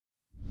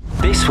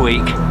This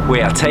week we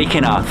are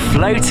taking our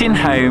floating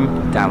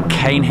home down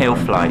Caen Hill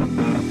Flight.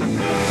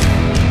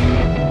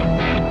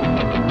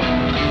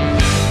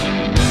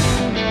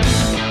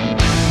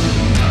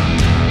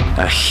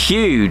 A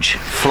huge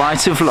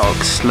flight of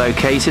locks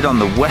located on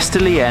the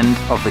westerly end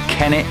of the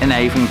Kennet and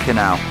Avon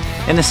Canal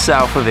in the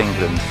south of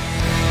England.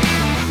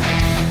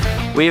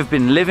 We have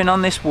been living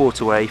on this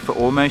waterway for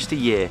almost a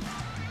year,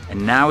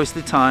 and now is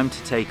the time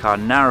to take our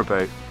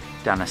narrowboat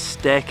down a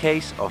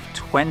staircase of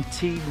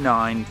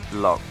 29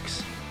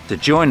 locks to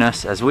join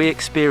us as we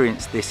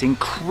experience this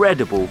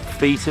incredible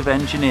feat of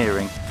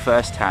engineering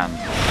firsthand.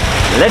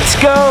 Let's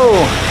go!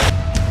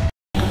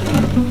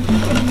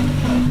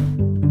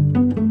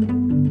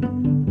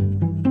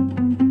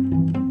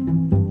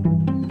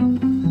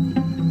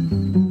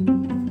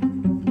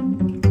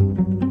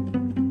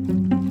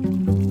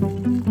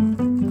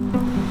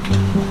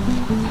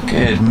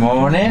 Good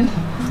morning.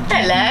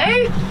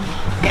 Hello.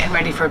 Getting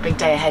ready for a big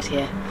day ahead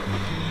here.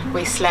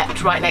 We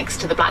slept right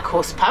next to the Black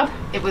Horse pub.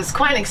 It was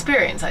quite an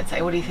experience, I'd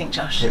say. What do you think,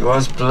 Josh? It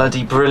was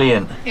bloody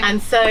brilliant.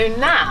 And so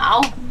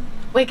now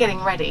we're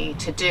getting ready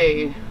to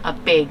do a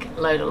big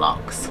load of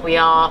locks. We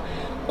are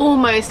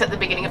almost at the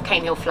beginning of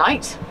Caen Hill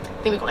Flight. I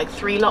think we've got like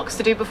 3 locks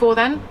to do before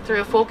then, 3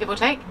 or 4 give or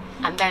take.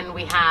 And then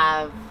we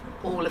have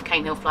all of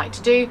Caen Hill Flight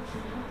to do,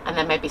 and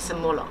then maybe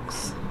some more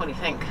locks. What do you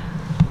think?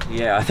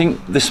 Yeah, I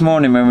think this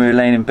morning when we were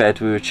laying in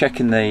bed, we were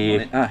checking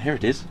the... Ah, here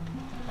it is.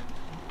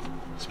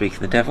 Speak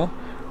of the devil.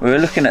 We were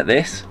looking at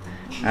this,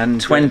 and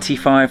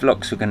 25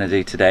 locks we're going to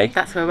do today.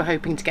 That's where we're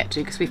hoping to get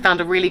to, because we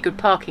found a really good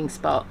parking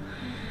spot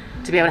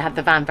to be able to have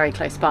the van very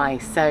close by.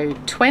 So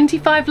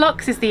 25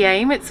 locks is the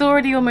aim. It's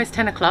already almost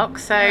 10 o'clock,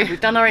 so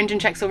we've done our engine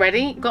checks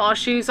already, got our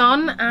shoes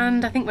on,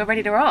 and I think we're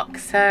ready to rock.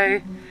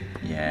 So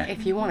yeah,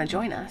 if you want to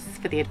join us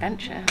for the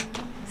adventure,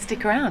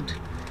 stick around.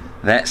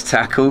 Let's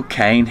tackle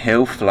Caen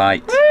Hill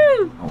Flight.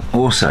 Woo!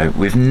 Also,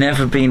 we've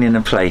never been in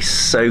a place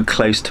so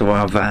close to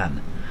our van.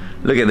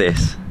 Look at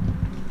this.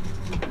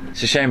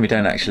 It's a shame we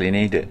don't actually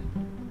need it.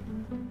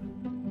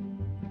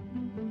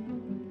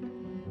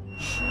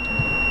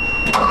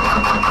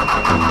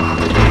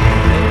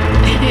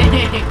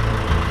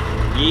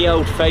 Ye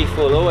old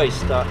faithful always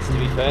starts, to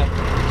be fair.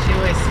 She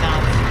always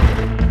starts.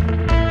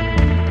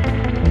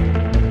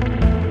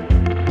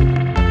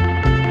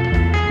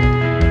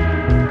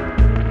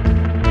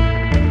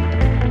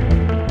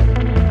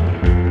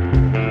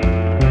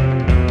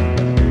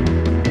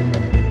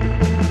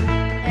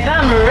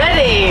 I'm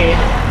ready.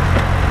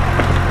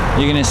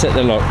 You're going to set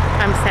the lock?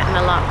 I'm setting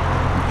the lock.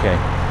 Okay.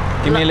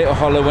 Give me a little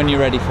holler when you're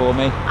ready for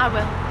me. I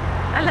will.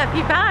 I love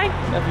you, bye.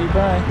 Love you,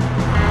 bye.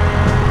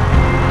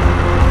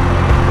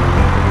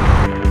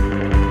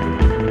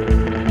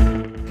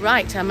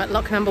 Right, I'm at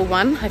lock number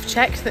 1. I've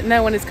checked that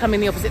no one is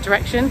coming the opposite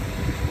direction.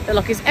 The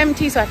lock is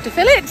empty, so I have to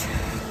fill it.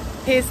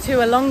 Here's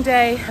to a long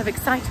day of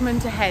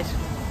excitement ahead.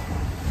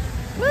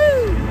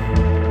 Woo!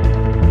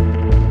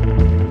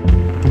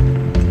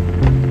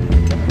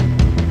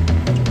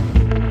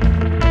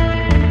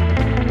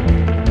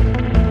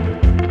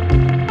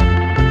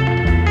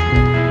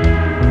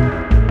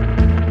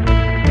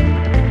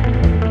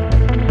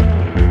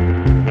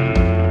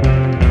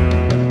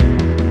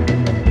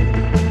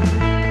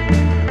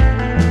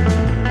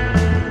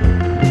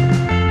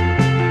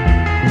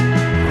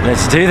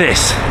 Let's do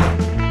this. I'm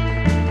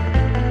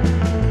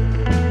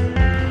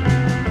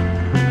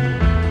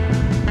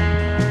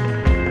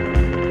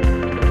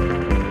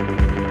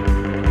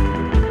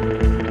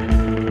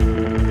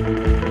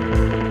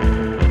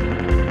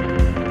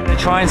going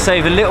to try and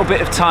save a little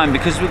bit of time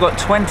because we've got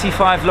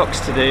 25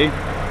 locks to do.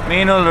 Me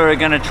and Ula are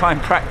going to try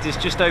and practice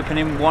just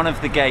opening one of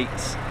the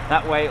gates.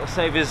 That way it'll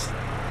save us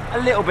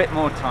a little bit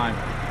more time.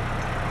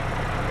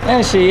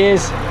 There she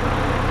is.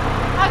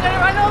 I'm going to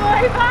run all the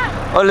way back.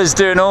 Ula's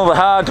doing all the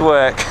hard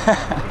work.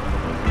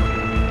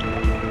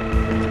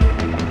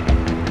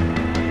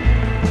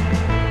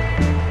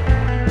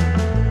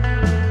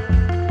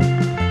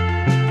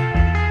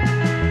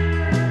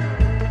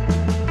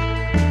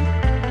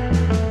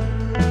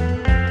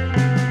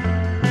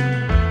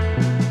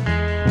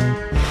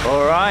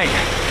 All right,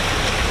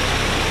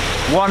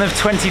 1 of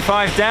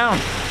 25 down.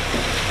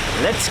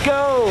 Let's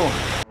go.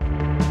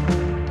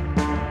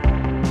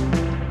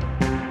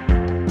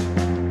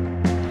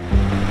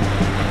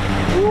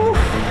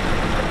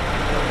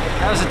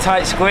 That was a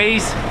tight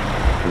squeeze. To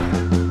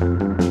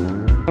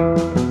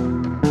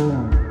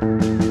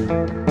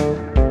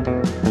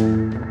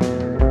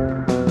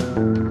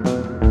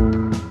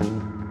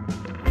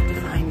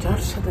find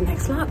Josh at the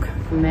next lock.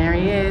 And there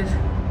he is.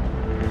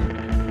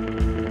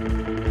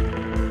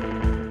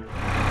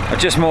 I've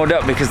just moored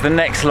up because the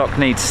next lock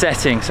needs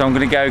setting, so I'm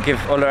going to go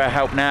give Ula a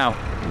help now.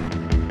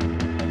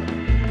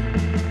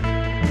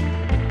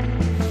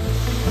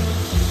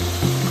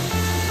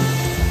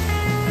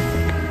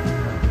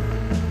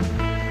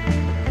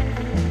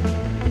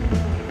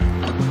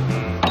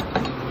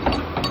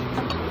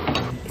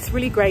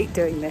 Really great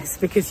doing this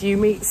because you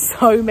meet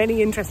so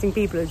many interesting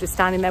people who are just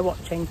standing there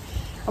watching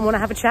and want to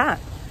have a chat,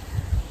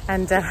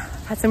 and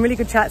had some really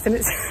good chats, and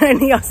it's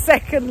only our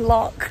second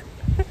lock.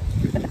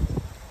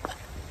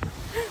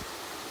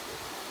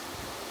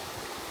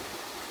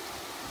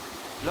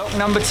 Lock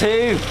number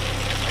 2,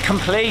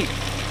 complete.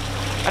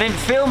 I didn't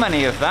film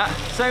any of that.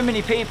 So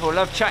many people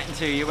love chatting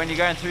to you when you're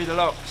going through the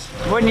locks.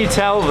 When you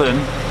tell them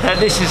that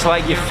this is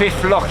like your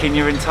 5th lock in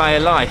your entire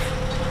life,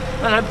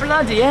 they're like,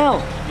 bloody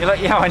hell. You're like,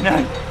 yeah, I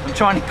know. I'm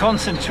trying to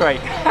concentrate.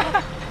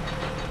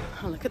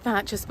 Oh, look at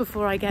that. Just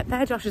before I get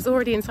there, Josh is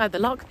already inside the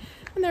lock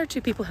and there are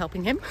 2 people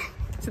helping him.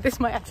 So this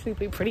might actually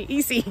be pretty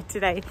easy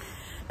today.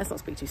 Let's not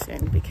speak too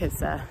soon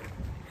because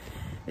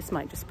this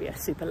might just be a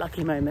super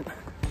lucky moment.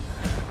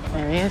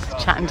 There he is,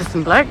 chatting to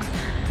some blokes.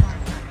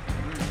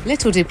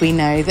 Little did we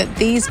know that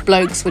these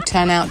blokes would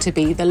turn out to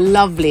be the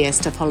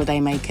loveliest of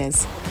holiday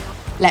makers.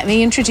 Let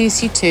me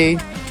introduce you to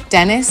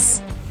Dennis,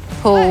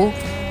 Paul,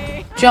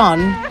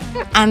 John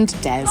and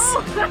Des.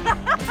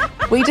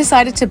 We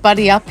decided to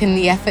buddy up in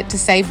the effort to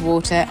save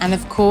water and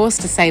of course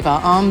to save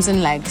our arms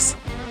and legs.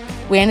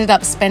 We ended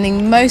up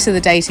spending most of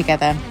the day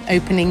together,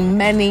 opening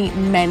many,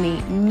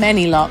 many,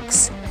 many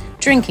locks,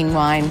 drinking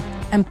wine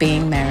and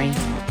being merry.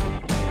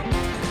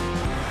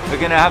 We're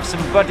going to have some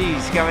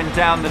buddies going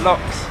down the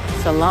locks.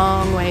 It's a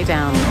long way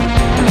down.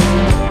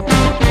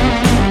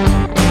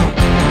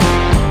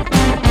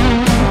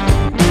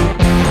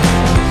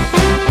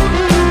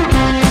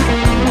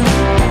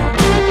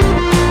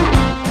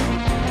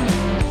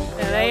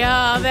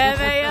 There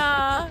they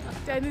are,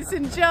 Dennis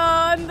and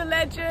John, the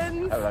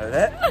legends. Hello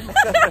there.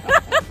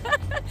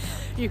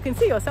 You can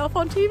see yourself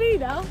on TV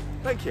now.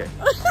 Thank you.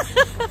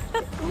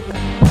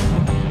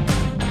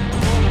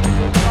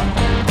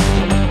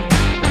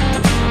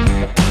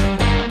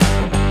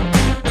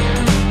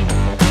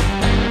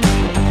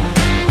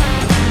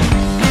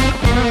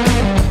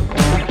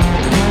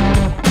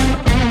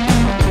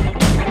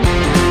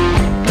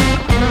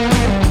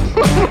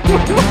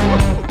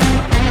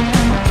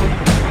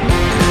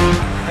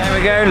 There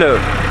we go,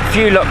 look, a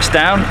few locks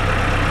down,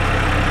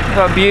 we've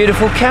got a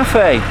beautiful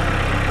cafe.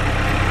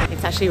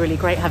 It's actually really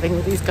great having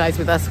all these guys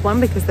with us.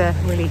 One, because they're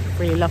really,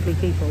 really lovely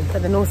people,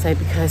 but then also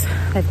because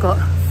they've got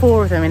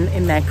 4 of them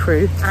in their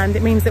crew, and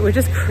it means that we're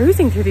just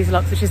cruising through these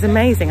locks, which is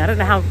amazing. I don't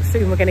know how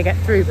soon we're going to get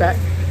through, but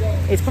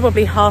it's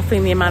probably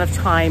halving the amount of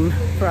time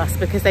for us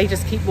because they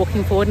just keep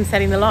walking forward and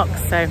setting the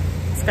locks, so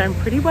it's going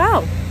pretty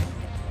well.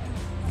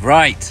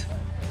 Right,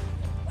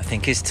 I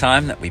think it's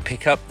time that we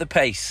pick up the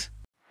pace.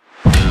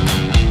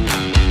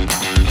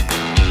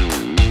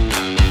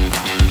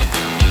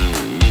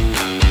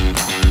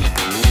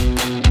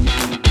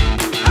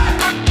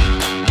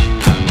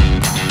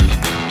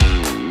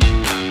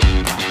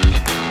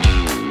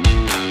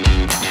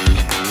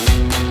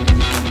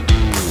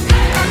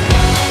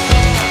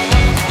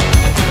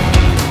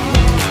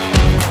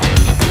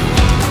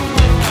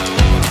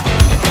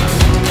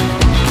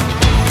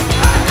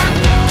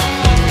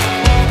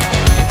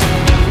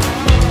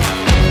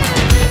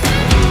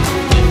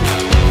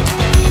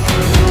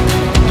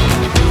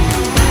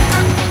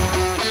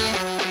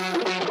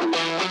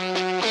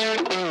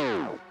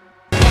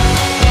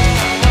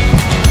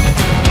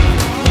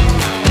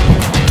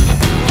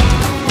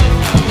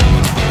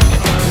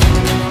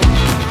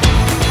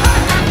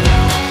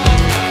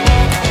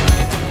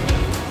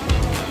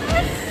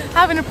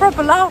 Having a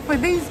proper laugh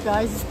with these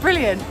guys is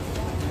brilliant.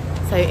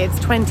 So it's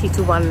 20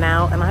 to 1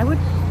 now, and I would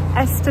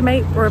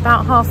estimate we're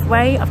about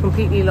halfway. I've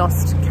completely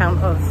lost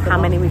count of how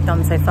many we've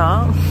done so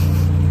far.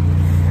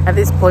 At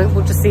this point,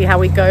 we'll just see how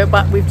we go,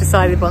 but we've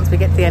decided once we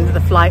get to the end of the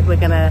flight, we're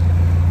gonna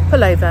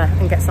pull over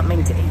and get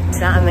something to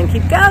eat and then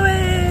keep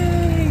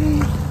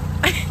going.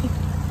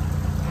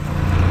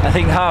 I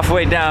think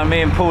halfway down,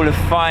 me and Paul have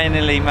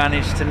finally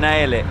managed to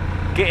nail it.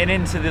 Getting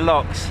into the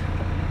locks,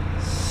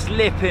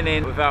 slipping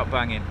in without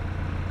banging.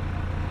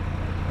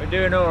 We're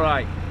doing all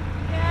right.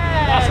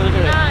 Yeah, that's how you do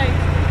it.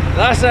 Nice.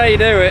 That's how you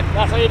do it.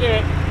 That's how you do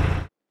it.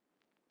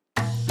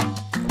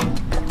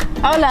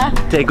 Hola.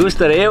 ¿Te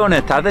gustaría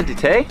una taza de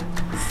té?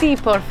 Sí,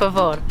 por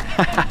favor.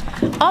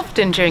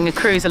 Often during a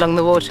cruise along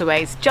the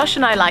waterways, Josh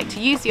and I like to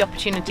use the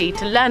opportunity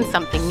to learn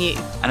something new.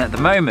 And at the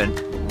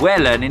moment, we're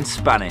learning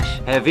Spanish.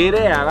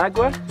 ¿Hervire al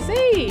agua?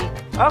 Sí.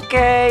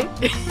 Okay.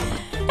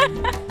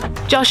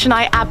 Josh and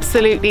I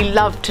absolutely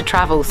love to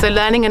travel, so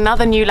learning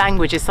another new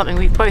language is something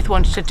we've both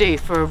wanted to do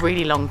for a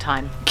really long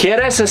time.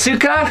 ¿Quieres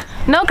azúcar?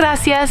 No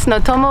gracias, no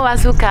tomo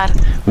azúcar.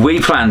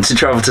 We plan to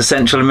travel to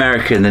Central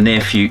America in the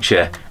near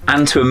future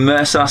and to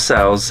immerse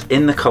ourselves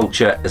in the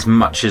culture as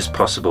much as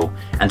possible.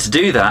 And to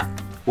do that,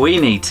 we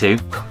need to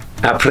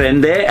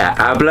aprender a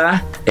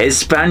hablar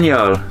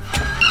español.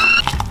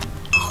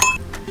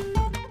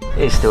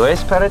 Esto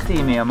es para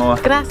ti, mi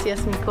amor.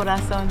 Gracias, mi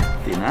corazón.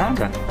 De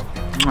nada.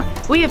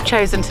 We have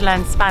chosen to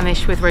learn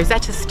Spanish with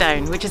Rosetta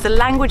Stone, which is a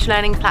language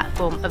learning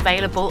platform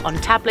available on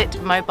tablet,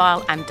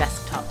 mobile and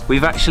desktop.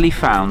 We've actually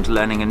found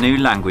learning a new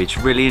language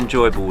really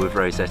enjoyable with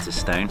Rosetta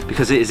Stone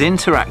because it is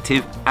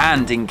interactive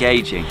and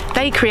engaging.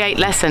 They create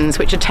lessons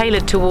which are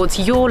tailored towards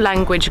your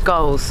language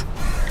goals.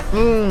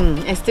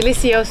 Es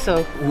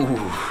delicioso.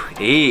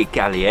 Y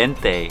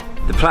caliente.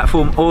 The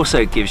platform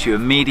also gives you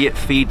immediate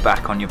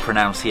feedback on your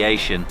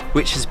pronunciation,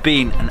 which has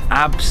been an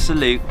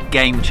absolute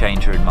game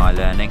changer in my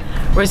learning.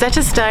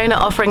 Rosetta Stone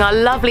are offering our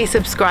lovely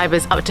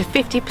subscribers up to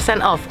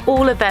 50% off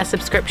all of their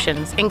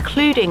subscriptions,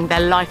 including their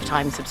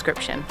lifetime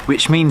subscription.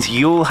 Which means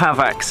you'll have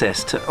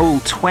access to all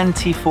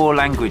 24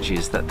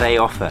 languages that they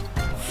offer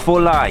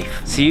for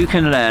life. So you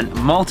can learn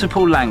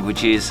multiple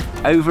languages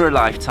over a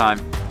lifetime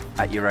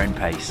at your own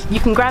pace. You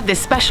can grab this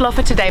special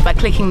offer today by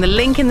clicking the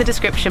link in the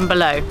description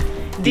below.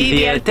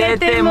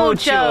 Diviértete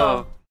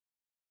mucho!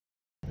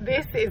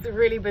 This is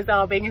really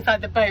bizarre being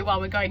inside the boat while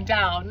we're going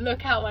down.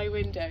 Look out my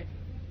window.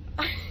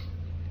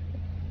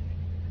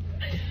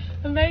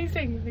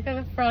 Amazing, look at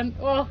the front.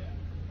 Oh.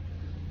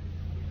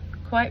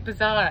 Quite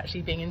bizarre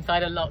actually being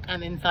inside a lock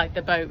and inside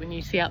the boat when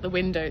you see out the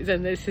windows,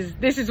 and this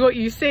is what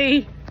you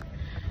see.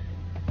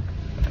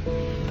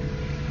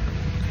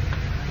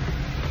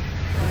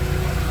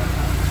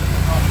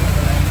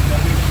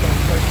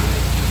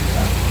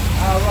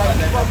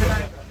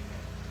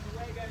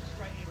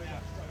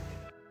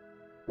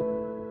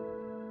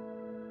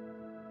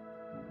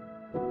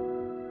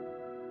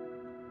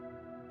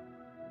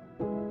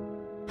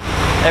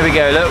 There we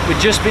go, look, we've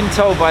just been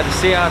told by the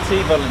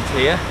CRT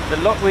volunteer, the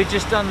lock we've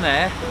just done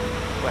there,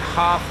 we're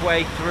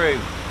halfway through.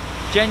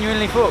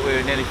 Genuinely thought we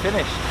were nearly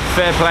finished.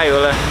 Fair play,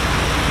 Ula.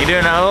 You're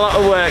doing a lot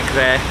of work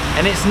there.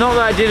 And it's not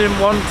that I didn't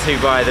want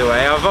to, by the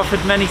way, I've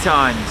offered many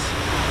times.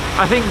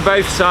 I think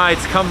both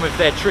sides come with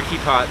their tricky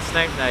parts,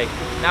 don't they?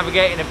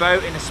 Navigating a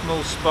boat in a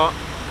small spot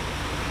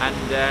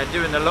and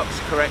doing the locks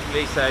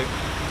correctly, so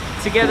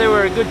together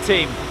we're a good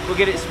team. We'll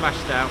get it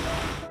smashed out.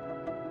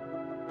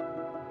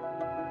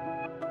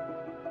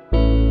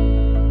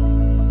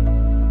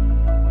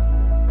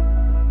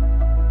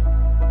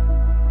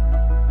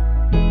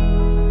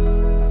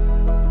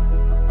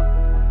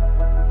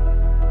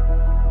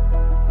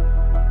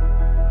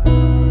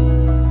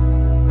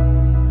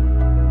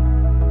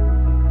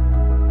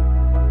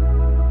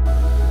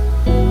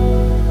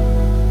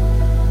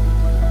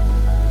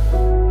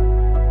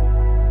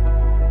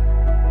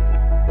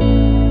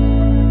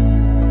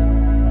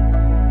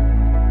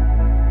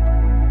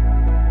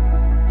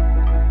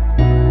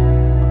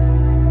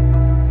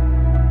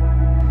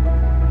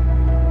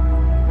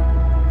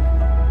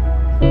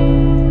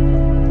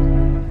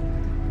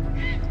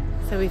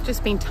 We've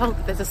just been told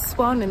that there's a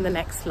swan in the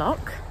next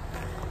lock.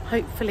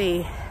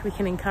 Hopefully we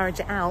can encourage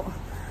it out,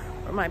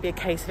 or it might be a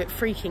case of it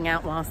freaking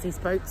out whilst these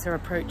boats are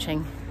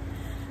approaching,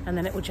 and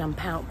then it will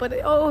jump out. But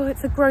oh,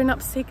 it's a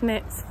grown-up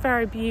cygnet. It's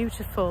very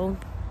beautiful.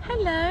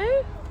 Hello,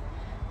 I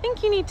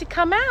think you need to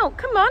come out.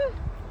 Come on,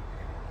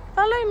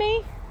 follow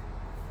me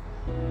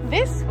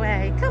this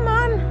way. Come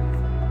on.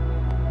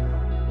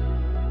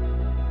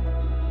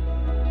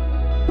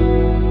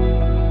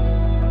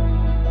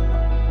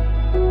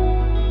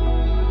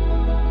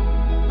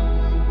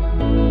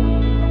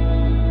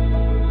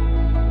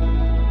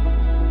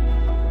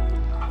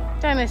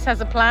 Dennis has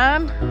a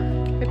plan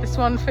with the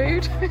swan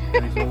food.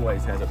 He's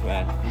always had a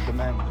plan. He's a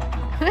man.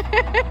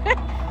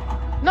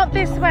 Not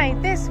this way,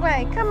 this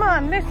way. Come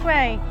on, this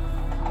way.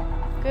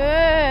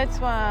 Good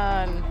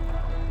Swan.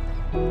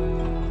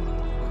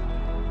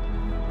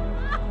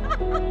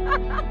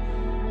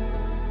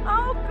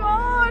 Oh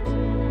God!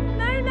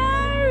 No,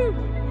 no!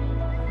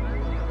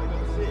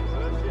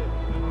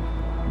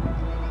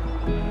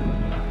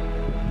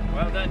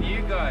 Well done,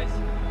 you guys.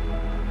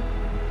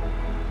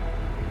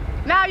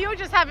 Now you're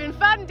just having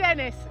fun,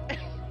 Dennis.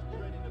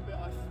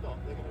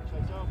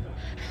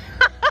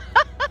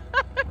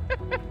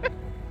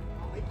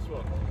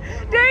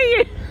 Do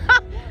you?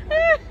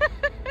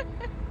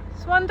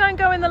 Swan, don't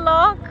go in the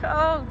lock.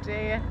 Oh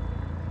dear.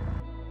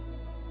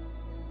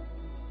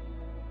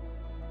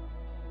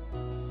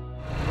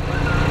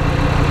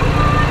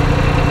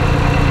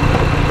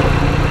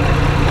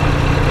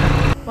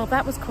 Well,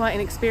 that was quite an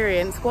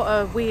experience. What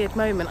a weird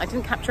moment. I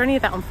didn't capture any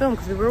of that on film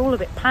because we were all a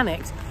bit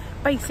panicked.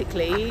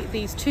 Basically,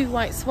 these two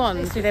white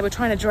swans, they were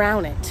trying to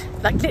drown it.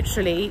 Like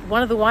literally,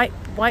 one of the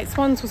white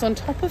swans was on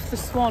top of the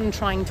swan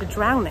trying to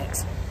drown it.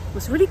 It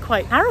was really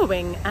quite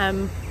harrowing.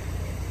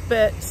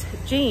 But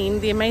Jean,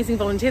 the amazing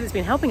volunteer that's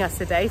been helping us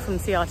today from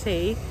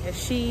CRT,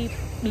 she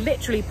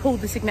literally pulled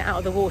the cygnet out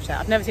of the water.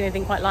 I've never seen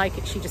anything quite like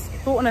it. She just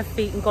fought on her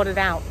feet and got it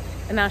out.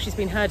 And now she's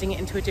been herding it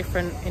into a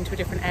different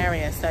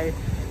area. So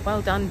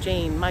well done,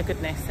 Jean, my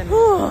goodness. And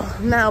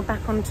now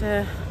back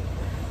onto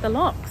the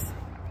locks.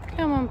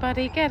 Come on,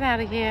 buddy, get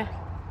out of here.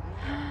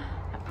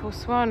 That poor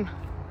swan.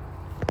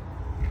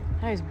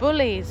 Those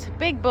bullies,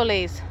 big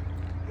bullies.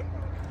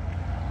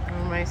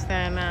 Almost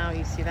there now.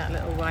 You see that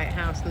little white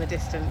house in the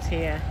distance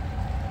here.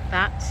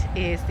 That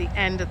is the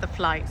end of the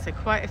flight, so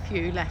quite a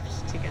few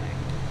left to go.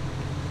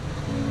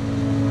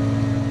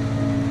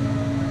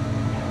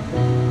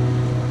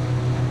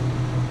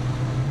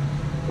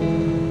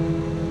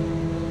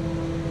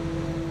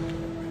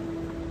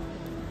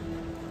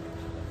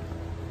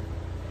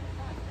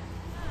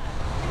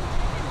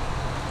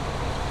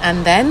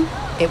 And then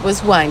it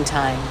was wine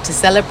time to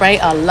celebrate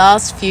our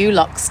last few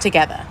locks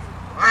together.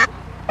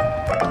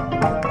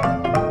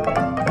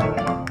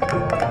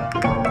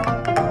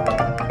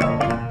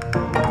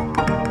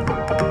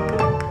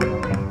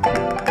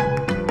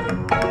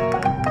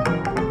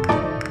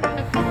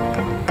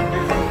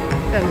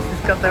 James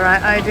has got the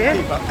right idea.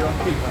 Keep up, John,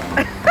 keep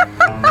up.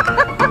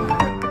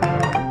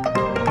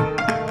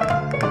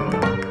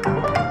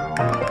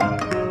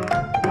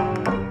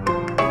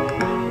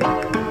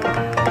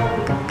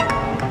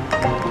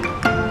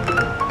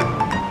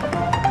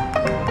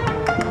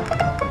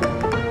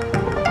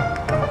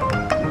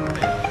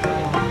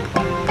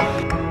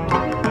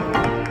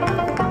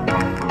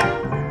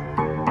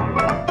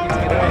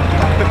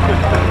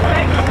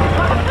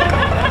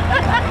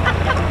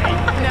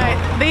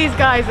 These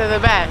guys are the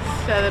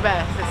best. They're the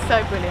best. It's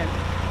so brilliant.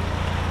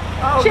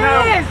 Oh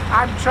Cheers! no,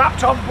 I'm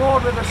trapped on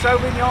board with a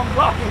Sauvignon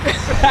Blanc.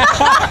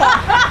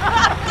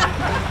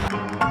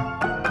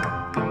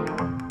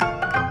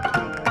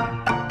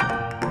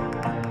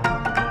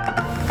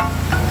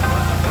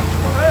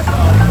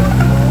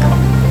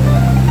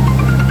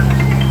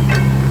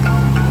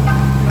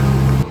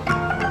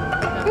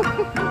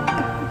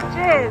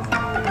 Cheers!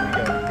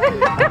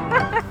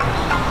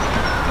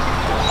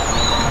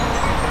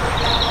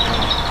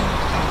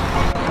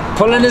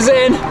 Pulling us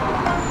in.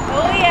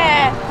 Oh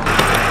yeah!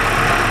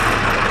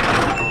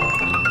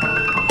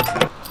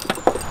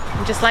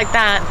 And just like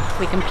that,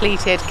 we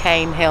completed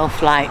Caen Hill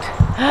flight.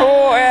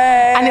 Oh,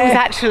 yeah. And it was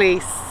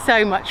actually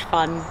so much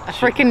fun. A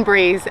frickin'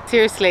 breeze.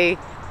 Seriously,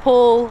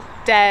 Paul,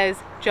 Des,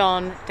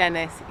 John,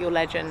 Dennis, you're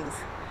legends.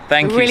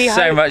 Thank you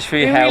so much for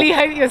your help. We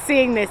really hope you're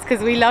seeing this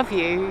because we love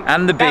you.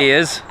 And the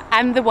beers.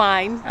 And the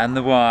wine. And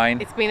the wine.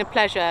 It's been a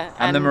pleasure.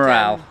 And the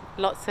morale.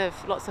 Lots of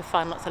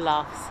fun, lots of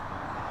laughs.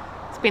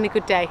 It's been a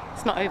good day.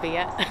 It's not over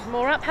yet.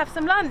 More up, have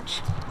some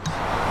lunch.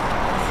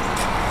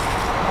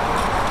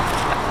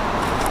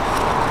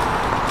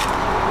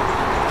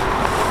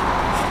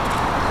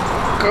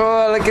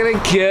 Oh, look at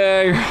it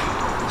go.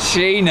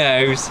 She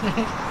knows.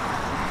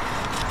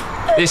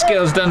 This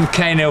girl's done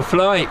Caen Hill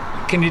flight.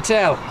 Can you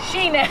tell?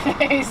 She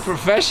knows.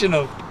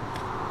 Professional.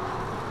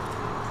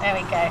 There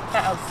we go.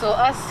 That'll sort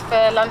us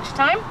for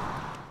lunchtime.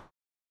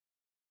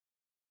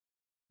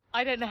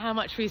 I don't know how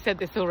much we said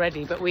this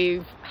already, but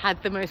we've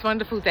had the most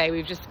wonderful day.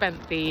 We've just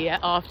spent the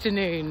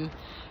afternoon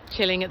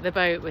chilling at the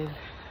boat with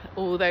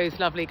all those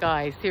lovely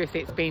guys.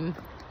 Seriously, it's been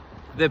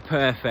the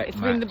perfect It's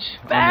match, been the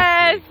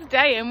best honestly.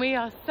 day, and we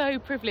are so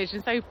privileged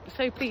and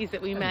so pleased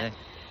that we met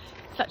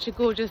such a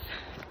gorgeous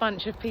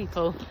bunch of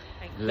people.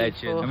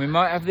 Legend. And we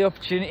might have the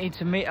opportunity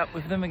to meet up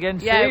with them again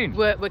soon.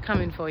 Yeah, we're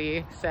coming for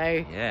you, so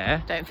yeah,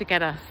 don't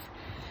forget us.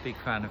 Big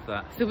fan of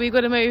that. So we've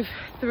got to move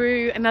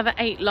through another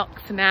 8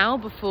 locks now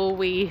before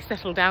we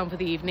settle down for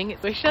the evening.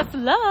 Wish us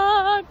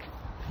luck!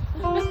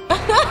 The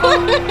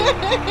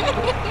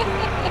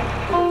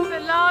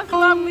last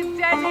one with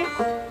Dennis.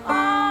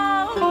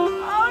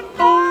 Oh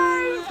no!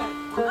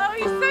 Oh,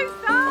 he's so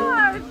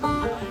sad!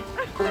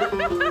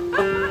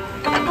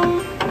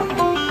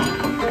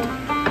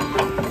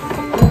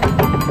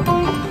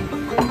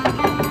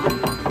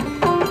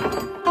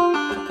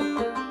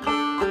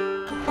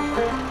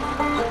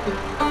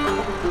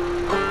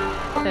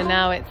 So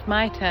now it's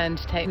my turn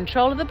to take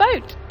control of the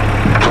boat.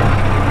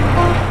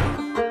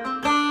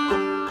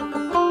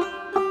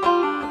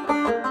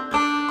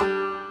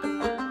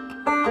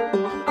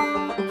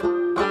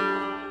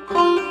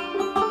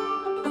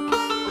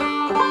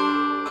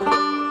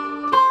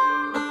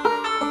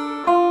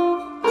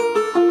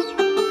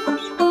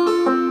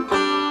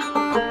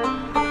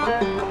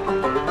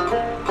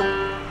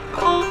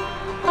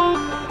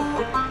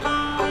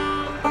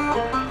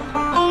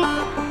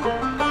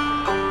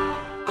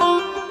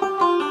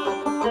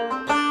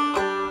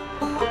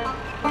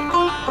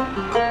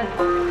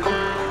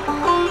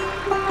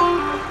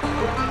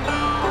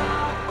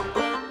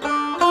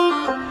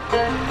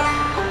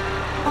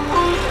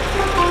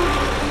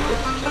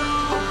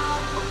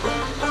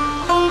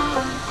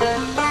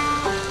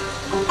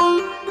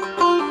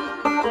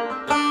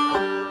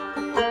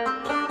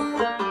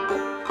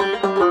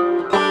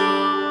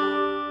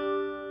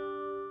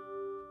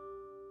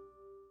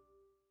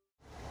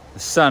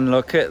 Sun,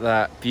 look at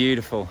that,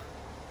 beautiful.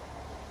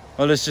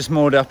 Well, it's just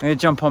moored up. I'm gonna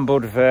jump on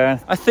board with her.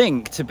 I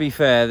think, to be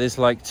fair, there's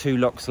like 2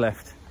 locks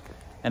left,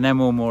 and then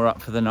we'll moor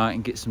up for the night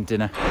and get some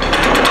dinner.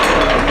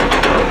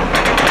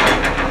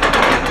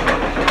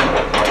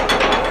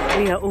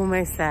 We are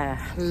almost there.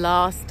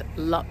 Last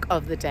lock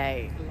of the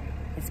day.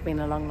 It's been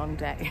a long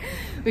day.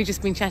 We've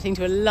just been chatting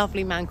to a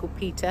lovely man called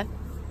Peter.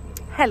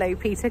 Hello,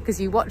 Peter,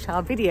 because you watch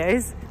our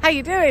videos. How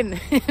you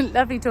doing?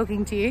 Lovely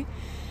talking to you.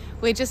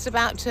 We're just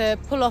about to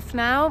pull off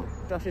now.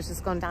 Josh has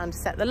just gone down to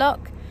set the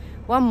lock.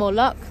 1 more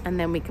lock, and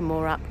then we can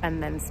moor up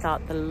and then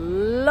start the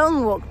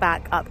long walk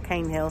back up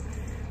Caen Hill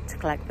to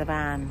collect the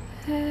van.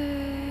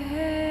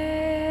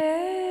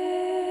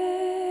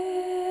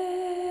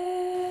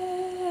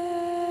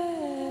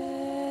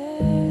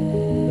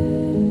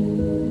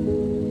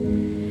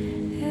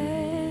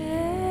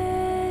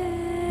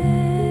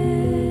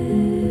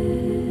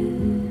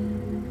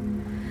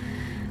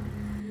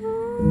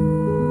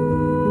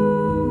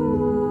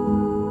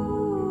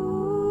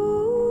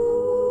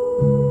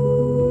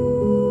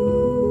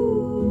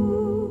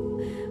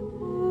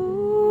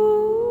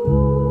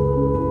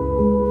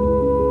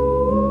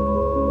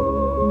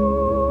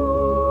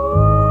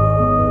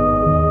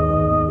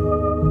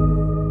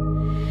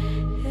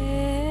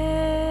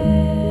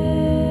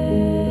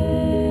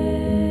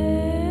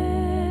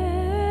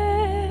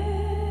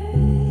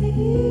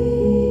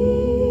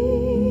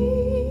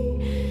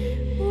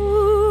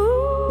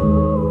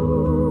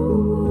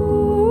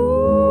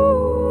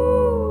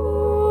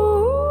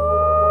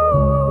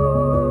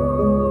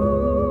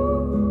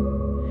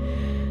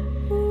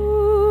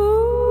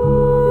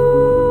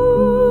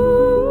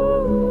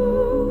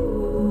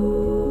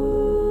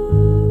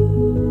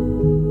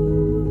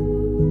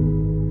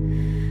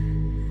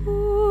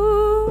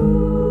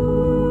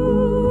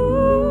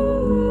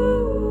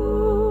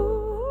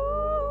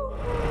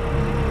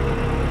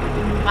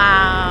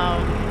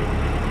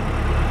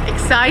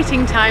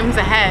 trying times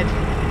ahead.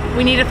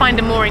 We need to find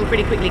a mooring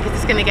pretty quickly because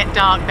it's going to get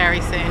dark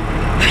very soon.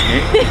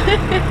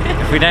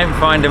 If we don't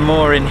find a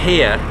mooring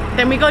here,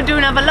 then we got to do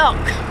another lock.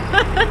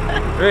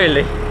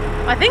 really?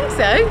 I think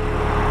so.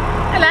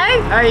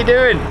 Hello. How you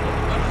doing?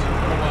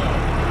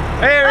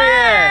 Here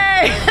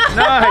he is!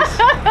 Nice!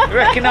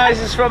 Recognise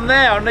us from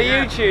there on the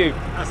YouTube.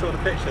 I saw the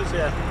pictures,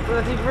 yeah.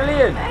 Bloody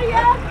brilliant! Hey,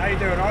 yeah. How you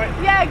doing,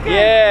 alright? Yeah, good.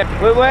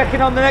 Yeah, we're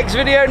working on the next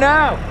video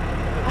now.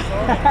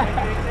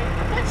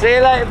 See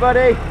you later,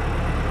 buddy.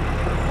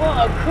 What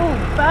a cool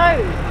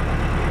boat.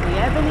 The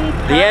Ebony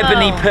Pearl. The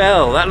Ebony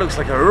Pearl. That looks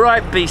like a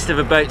right beast of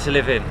a boat to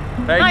live in.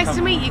 Very nice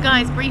to meet you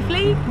guys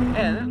briefly. Yeah,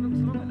 that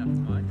looks long enough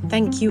to mine.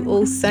 Thank you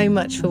all so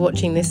much for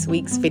watching this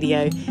week's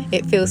video.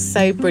 It feels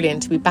so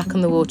brilliant to be back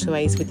on the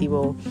waterways with you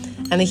all.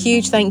 And a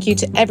huge thank you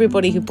to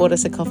everybody who bought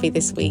us a coffee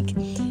this week.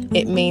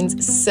 It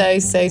means so,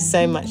 so,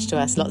 so much to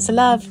us. Lots of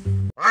love.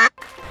 Are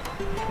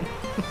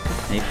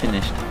you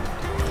finished?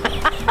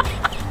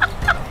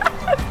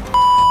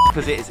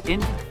 Because it is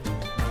in.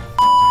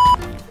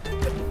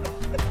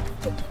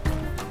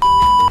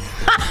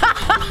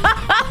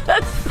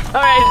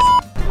 Alright.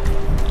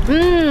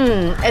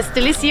 Es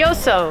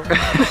delicioso.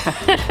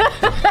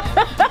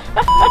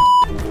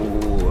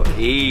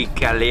 Y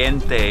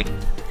caliente.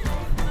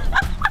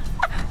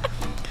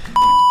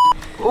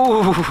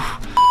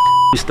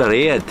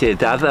 Gustaría te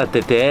dar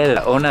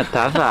una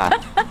taza.